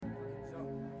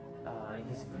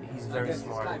he's very This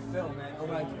smart. guy Phil, man,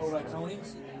 over at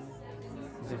Tony's.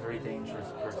 He's a very dangerous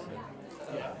person.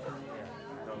 Yeah.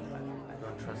 I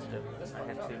don't trust him.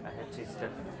 I had to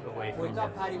step away We from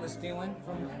thought him. Patty was stealing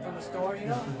from the store, you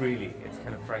know. Really, it's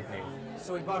kind of frightening.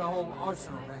 So he bought a whole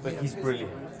arsenal, man. But He had he's a pistol,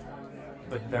 brilliant.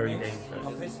 But very A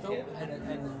dangerous. pistol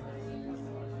and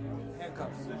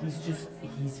handcuffs.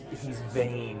 He's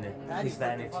vain. Patty, His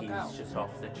freak the fuck vanity out. is just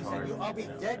off the He chart. said, "I'll be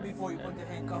dead before you put the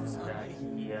handcuffs on That me.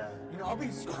 he You know, I'll be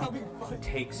he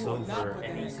takes you will not over put the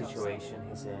any handcuffs on." situation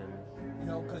he's in. You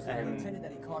know, because they And pretended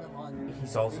that he caught him on.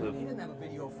 he's also- He didn't have a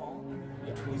video phone.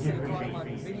 It He was said he caught him on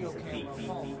he's video a camera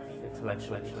phone.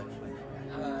 intellectual.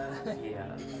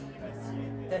 Yeah.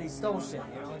 That he stole shit,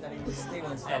 you know, that he was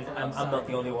stealing stuff. And from I'm outside. not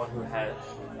the only one who had.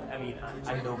 I mean,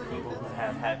 I know people who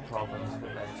have had problems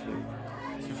with that too.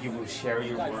 So if you will share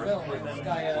your Guy work Phil, with this them,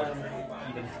 guy, or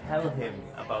even tell him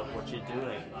about what you're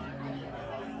doing,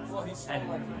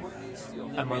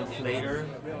 and a month later,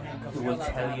 he will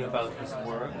tell you about his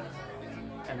work.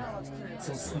 And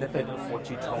some snippet of what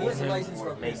you told He has a him, license for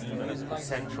or a maybe pistol. even He has a a license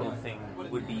central for- thing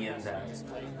would be in that.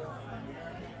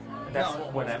 That's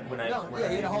when I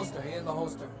he had a holster. He had the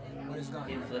holster with his gun.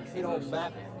 He had a whole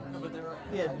back.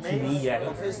 He had To me, yeah.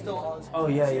 a pistol. Oh,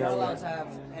 yeah, You're yeah, not allowed yeah. to have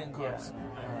handcuffs.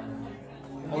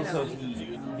 Also,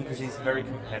 because he's very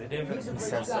competitive, He's a he great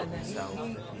says guy, so man. himself.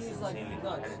 He's like insanely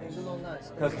nuts. competitive. He's a little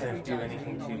nuts. He'll He's kind of free do time,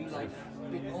 anything you know, to he, like,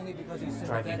 only because he's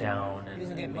drive you sympathetic. down He and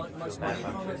doesn't get make you much feel money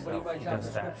bad from about it, but he yourself. writes He out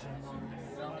does that. prescriptions.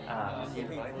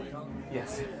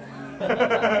 Yes.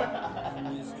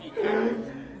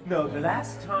 No, the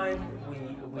last time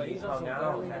we hung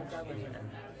out, actually, and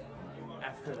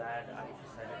after that, I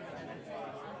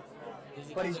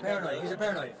decided. But he's paranoid. He's a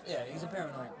paranoid. Yeah, he's a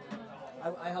paranoid.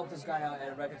 I helped this guy out at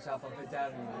a record shop on Fifth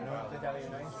Avenue. You know, Fifth Avenue,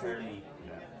 9th Street. Fairly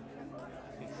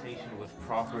fixation with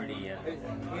property and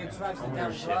He attracts the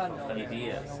ownership downtrodden. of over there.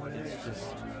 ideas. You know what it It's is.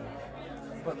 just.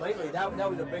 But lately, that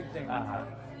was a big thing.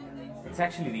 It's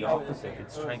actually the opposite.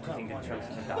 It's trying to think in terms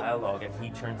of a dialogue, and he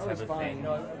turns It's fine. everything You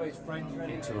know, everybody's friends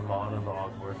ready. into a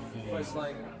monologue where he But it's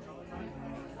like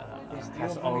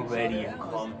has already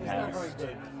encompassed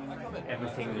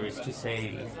everything there is to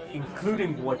say,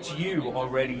 including what you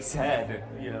already said.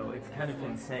 You know, it's kind of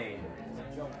insane.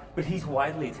 But he's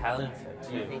widely talented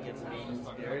Do you too. think it's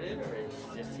mean-spirited, or it's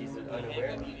just he's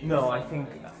unaware? No, I think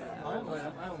I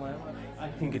don't blame him. I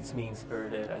think it's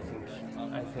mean-spirited.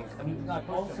 I mean,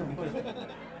 also because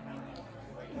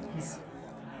he's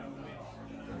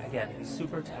he's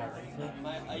super talented,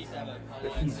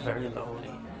 but he's very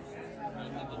lonely.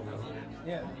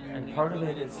 Yeah. And part of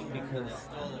it is because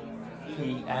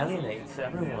he alienates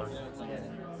everyone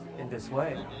in this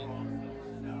way.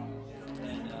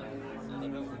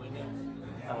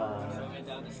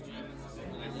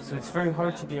 So it's very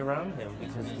hard to be around him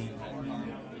because he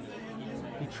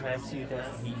tramps you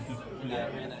down.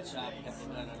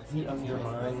 He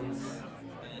undermines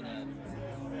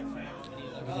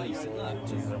everything you say and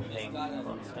do and think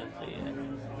constantly,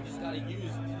 and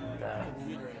that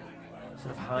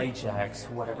sort of hijacks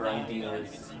whatever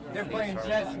ideas. They're playing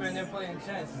chess, man. They're playing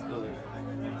chess. Good.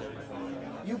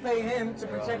 You pay him to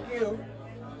protect you,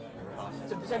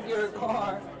 to protect your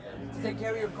car, to take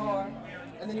care of your car,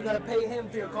 and then you gotta pay him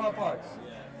for your car parts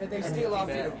that they steal off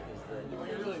you.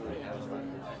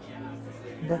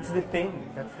 That's the thing.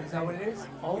 Is that what it is?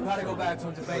 You gotta go back to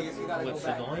Vegas. You gotta go What's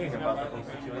back. annoying about the whole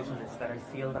situation is that I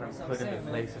feel that I'm put in the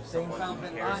place of someone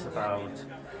who cares about.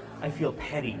 I feel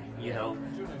petty, you know,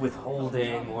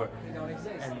 withholding or, You don't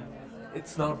exist. and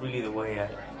it's not really the way I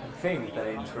think that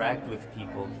I interact with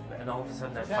people. And all of a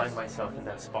sudden, I find myself in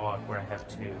that spot where I have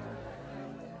to,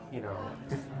 you know,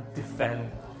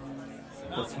 defend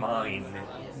what's mine,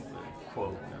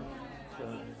 quote.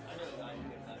 So